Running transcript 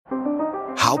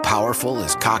How powerful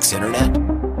is Cox Internet?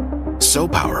 So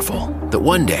powerful that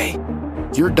one day,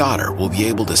 your daughter will be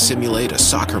able to simulate a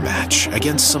soccer match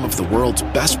against some of the world's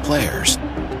best players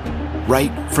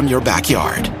right from your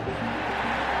backyard.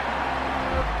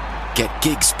 Get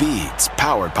gig speeds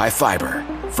powered by fiber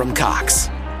from Cox.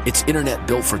 It's internet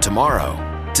built for tomorrow,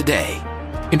 today.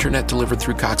 Internet delivered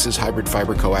through Cox's hybrid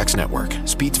fiber coax network.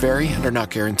 Speeds vary and are not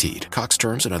guaranteed. Cox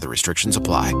terms and other restrictions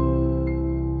apply.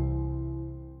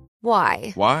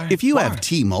 Why? If you have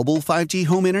T-Mobile 5G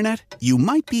home internet, you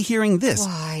might be hearing this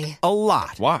Why? a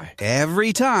lot. Why?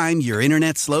 Every time your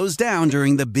internet slows down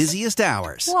during the busiest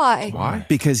hours. Why?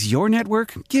 Because your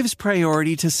network gives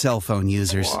priority to cell phone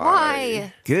users.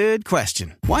 Why? Good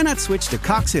question. Why not switch to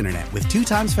Cox Internet with 2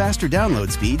 times faster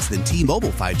download speeds than T-Mobile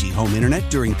 5G home internet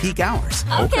during peak hours?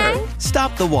 Okay.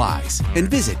 Stop the whys and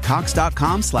visit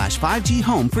cox.com/5G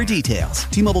home for details.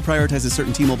 T-Mobile prioritizes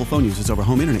certain T-Mobile phone users over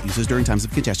home internet users during times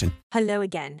of congestion. Hello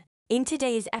again. In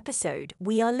today's episode,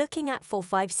 we are looking at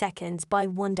 "FourFiveSeconds" by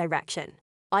One Direction.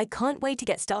 I can't wait to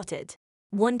get started.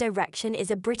 One Direction is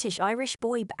a British-Irish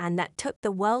boy band that took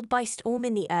the world by storm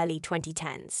in the early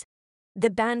 2010s. The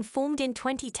band formed in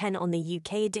 2010 on the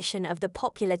UK edition of the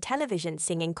popular television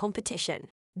singing competition,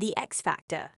 The X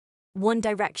Factor. One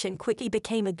Direction quickly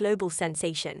became a global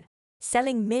sensation,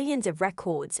 selling millions of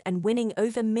records and winning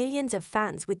over millions of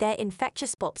fans with their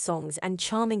infectious pop songs and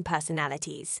charming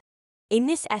personalities. In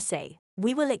this essay,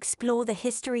 we will explore the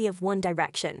history of One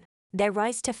Direction, their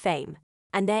rise to fame,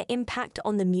 and their impact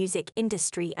on the music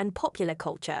industry and popular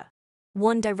culture.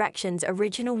 One Direction's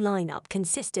original lineup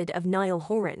consisted of Niall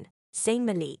Horan, Zayn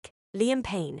Malik, Liam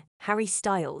Payne, Harry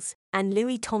Styles, and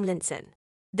Louis Tomlinson.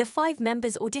 The 5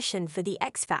 members auditioned for the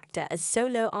X Factor as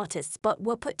solo artists but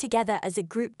were put together as a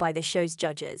group by the show's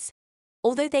judges.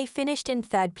 Although they finished in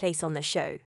 3rd place on the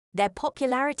show, their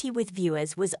popularity with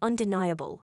viewers was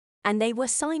undeniable, and they were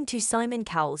signed to Simon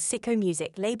Cowell's Sicko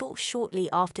Music label shortly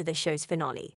after the show's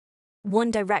finale.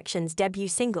 One Direction's debut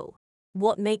single,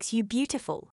 What Makes You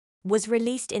Beautiful, was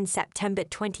released in September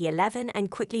 2011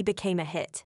 and quickly became a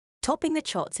hit, topping the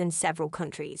charts in several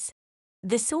countries.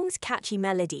 The song's catchy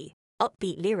melody,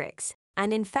 upbeat lyrics,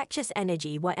 and infectious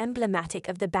energy were emblematic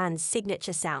of the band's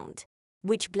signature sound,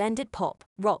 which blended pop,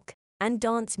 rock, and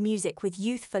dance music with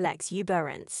youthful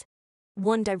exuberance.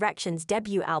 One Direction's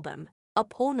debut album,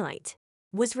 Up All Night,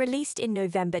 was released in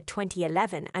November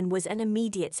 2011 and was an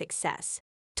immediate success,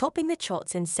 topping the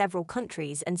charts in several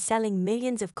countries and selling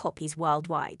millions of copies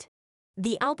worldwide.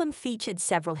 The album featured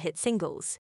several hit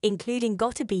singles, including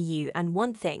Gotta Be You and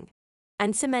One Thing,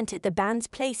 and cemented the band's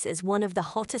place as one of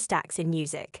the hottest acts in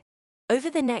music. Over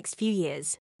the next few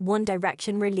years, One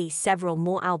Direction released several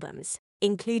more albums,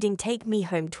 including Take Me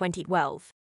Home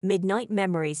 2012, Midnight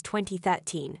Memories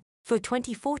 2013, For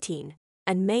 2014,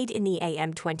 and Made in the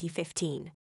AM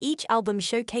 2015. Each album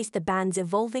showcased the band's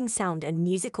evolving sound and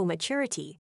musical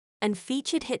maturity, and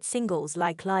featured hit singles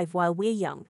like Live While We're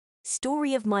Young,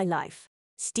 Story of My Life,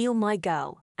 Steal My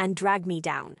Girl, and Drag Me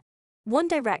Down. One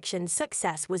Direction's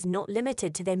success was not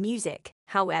limited to their music,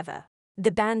 however.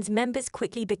 The band's members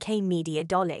quickly became media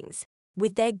darlings,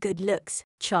 with their good looks,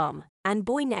 charm, and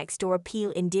boy next door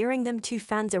appeal endearing them to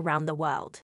fans around the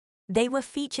world. They were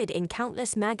featured in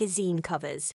countless magazine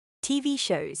covers, TV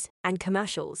shows, and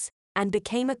commercials, and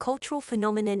became a cultural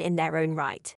phenomenon in their own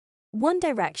right. One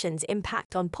Direction's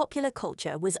impact on popular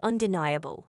culture was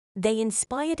undeniable. They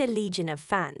inspired a legion of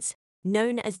fans,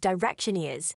 known as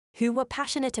Directioneers, who were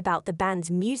passionate about the band's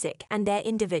music and their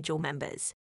individual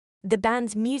members. The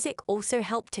band's music also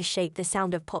helped to shape the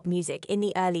sound of pop music in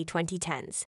the early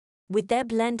 2010s, with their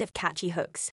blend of catchy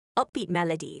hooks, upbeat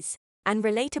melodies, and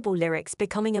relatable lyrics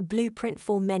becoming a blueprint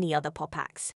for many other pop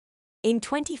acts. In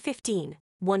 2015,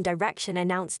 One Direction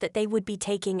announced that they would be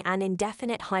taking an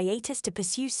indefinite hiatus to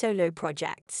pursue solo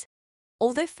projects.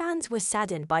 Although fans were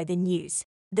saddened by the news,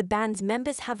 the band's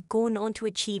members have gone on to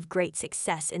achieve great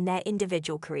success in their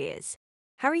individual careers.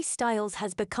 Harry Styles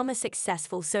has become a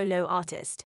successful solo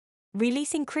artist,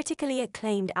 releasing critically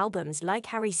acclaimed albums like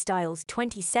Harry Styles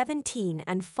 2017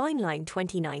 and Fine Line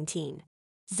 2019.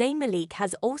 Zayn Malik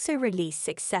has also released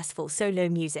successful solo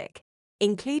music,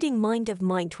 including Mind of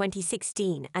Mine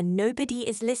 2016 and Nobody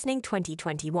Is Listening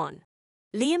 2021.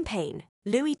 Liam Payne,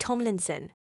 Louis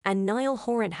Tomlinson, and Niall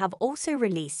Horan have also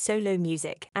released solo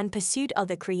music and pursued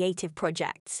other creative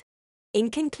projects. In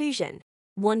conclusion,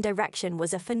 One Direction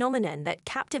was a phenomenon that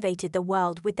captivated the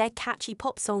world with their catchy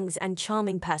pop songs and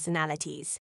charming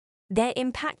personalities. Their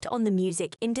impact on the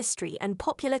music industry and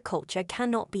popular culture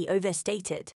cannot be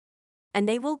overstated, and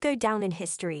they will go down in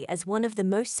history as one of the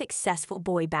most successful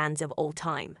boy bands of all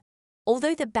time.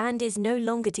 Although the band is no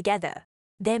longer together,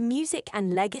 Their music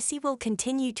and legacy will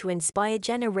continue to inspire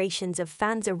generations of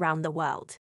fans around the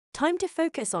world. Time to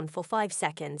focus on For 5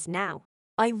 Seconds now.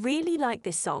 I really like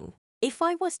this song. If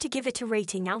I was to give it a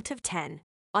rating out of 10,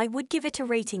 I would give it a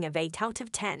rating of 8 out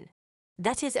of 10.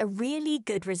 That is a really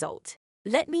good result.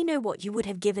 Let me know what you would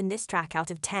have given this track out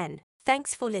of 10.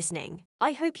 Thanks for listening.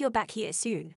 I hope you're back here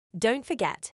soon. Don't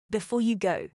forget, before you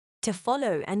go, to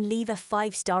follow and leave a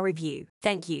 5-star review.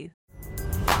 Thank you.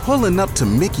 Pulling up to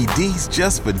Mickey D's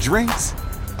just for drinks?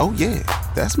 Oh yeah,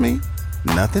 that's me.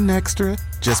 Nothing extra,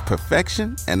 just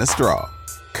perfection and a straw.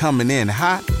 Coming in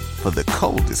hot for the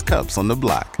coldest cups on the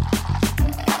block.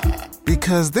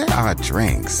 Because there are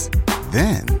drinks.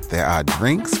 Then there are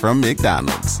drinks from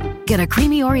McDonald's. Get a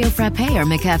creamy Oreo frappe or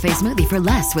McCafe smoothie for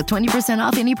less with 20%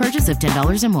 off any purchase of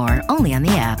 $10 or more. Only on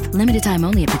the app. Limited time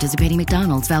only at participating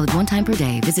McDonald's. Valid one time per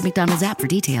day. Visit McDonald's app for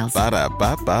details.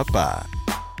 Ba-da-ba-ba-ba.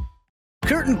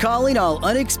 Curtain calling all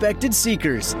unexpected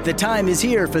seekers. The time is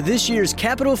here for this year's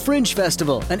Capitol Fringe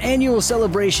Festival, an annual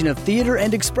celebration of theater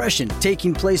and expression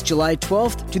taking place July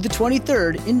 12th to the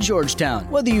 23rd in Georgetown.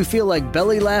 Whether you feel like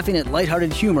belly laughing at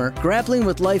lighthearted humor, grappling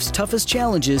with life's toughest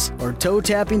challenges, or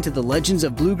toe-tapping to the legends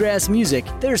of bluegrass music,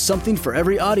 there's something for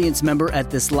every audience member at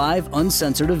this live,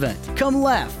 uncensored event. Come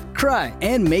laugh, cry,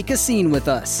 and make a scene with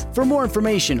us. For more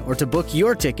information or to book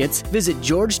your tickets, visit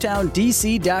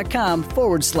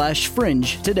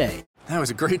georgetowndc.com/fringe today. That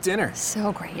was a great dinner.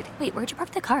 So great. Wait, where'd you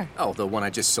park the car? Oh, the one I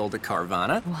just sold to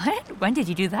Carvana. What? When did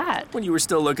you do that? When you were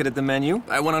still looking at the menu.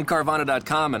 I went on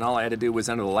Carvana.com and all I had to do was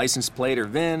enter the license plate or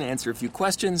VIN, answer a few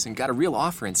questions, and got a real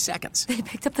offer in seconds. They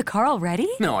picked up the car already?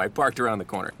 No, I parked around the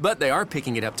corner. But they are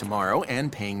picking it up tomorrow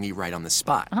and paying me right on the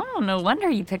spot. Oh, no wonder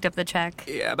you picked up the check.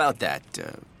 Yeah, about that.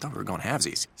 Thought we were going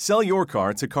halvesies. Sell your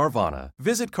car to Carvana.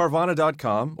 Visit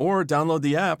Carvana.com or download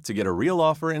the app to get a real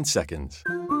offer in seconds.